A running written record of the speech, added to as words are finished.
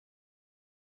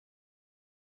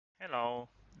Hello,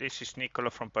 this is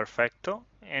Nicola from Perfecto,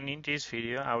 and in this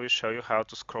video I will show you how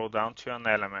to scroll down to an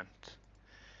element.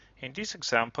 In this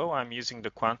example I'm using the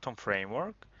Quantum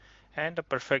framework and the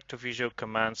Perfecto visual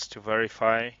commands to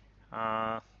verify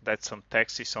that some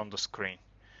text is on the screen.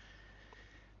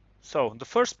 So the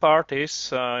first part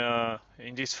is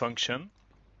in this function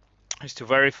is to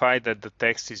verify that the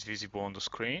text is visible on the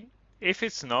screen. If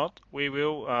it's not, we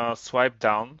will swipe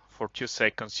down for 2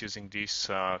 seconds using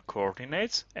these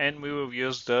coordinates, and we will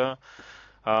use the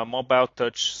mobile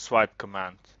touch swipe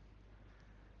command.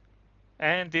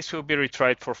 And this will be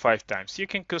retried for 5 times. You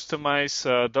can customize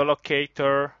the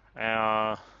locator,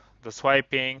 the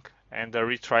swiping, and the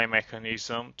retry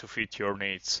mechanism to fit your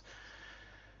needs.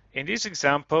 In this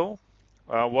example,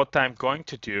 what I'm going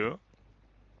to do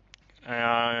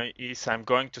is I'm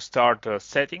going to start the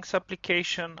settings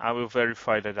application. I will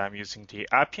verify that I'm using the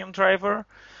Appium driver.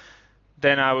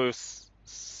 Then I will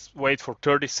wait for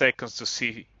 30 seconds to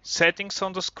see settings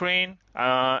on the screen,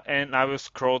 and I will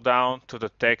scroll down to the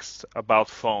text about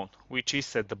phone, which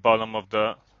is at the bottom of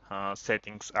the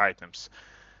settings items.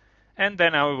 And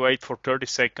then I will wait for 30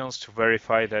 seconds to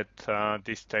verify that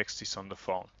this text is on the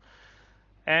phone.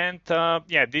 And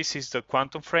yeah, this is the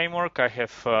Quantum framework. I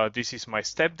have this is my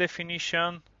step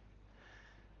definition,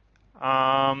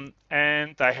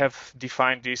 and I have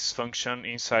defined this function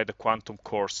inside the Quantum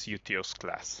course UTOs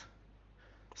class.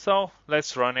 So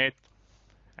let's run it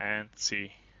and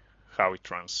see how it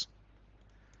runs.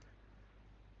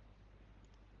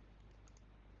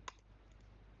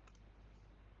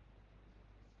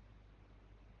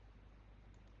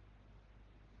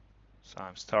 So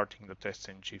I'm starting the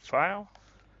test.ng file,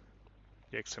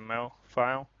 the XML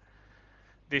file.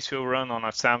 This will run on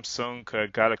a Samsung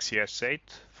Galaxy S8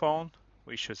 phone.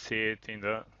 We should see it in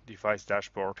the device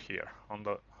dashboard here on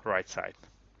the right side.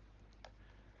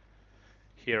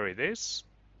 Here it is.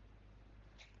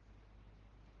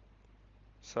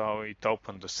 So it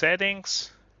opened the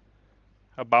settings.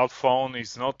 About phone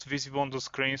is not visible on the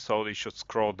screen, so we should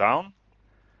scroll down.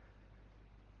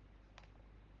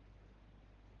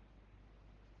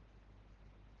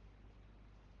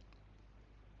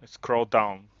 Let's scroll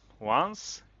down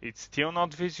once. It's still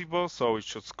not visible, so we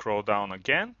should scroll down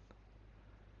again.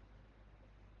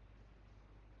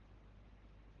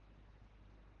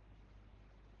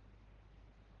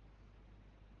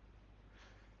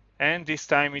 And this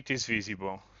time it is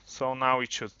visible. So now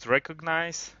it should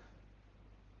recognize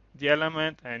the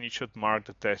element and it should mark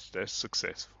the test as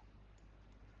successful.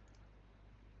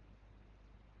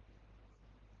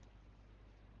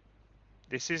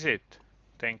 This is it.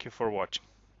 Thank you for watching.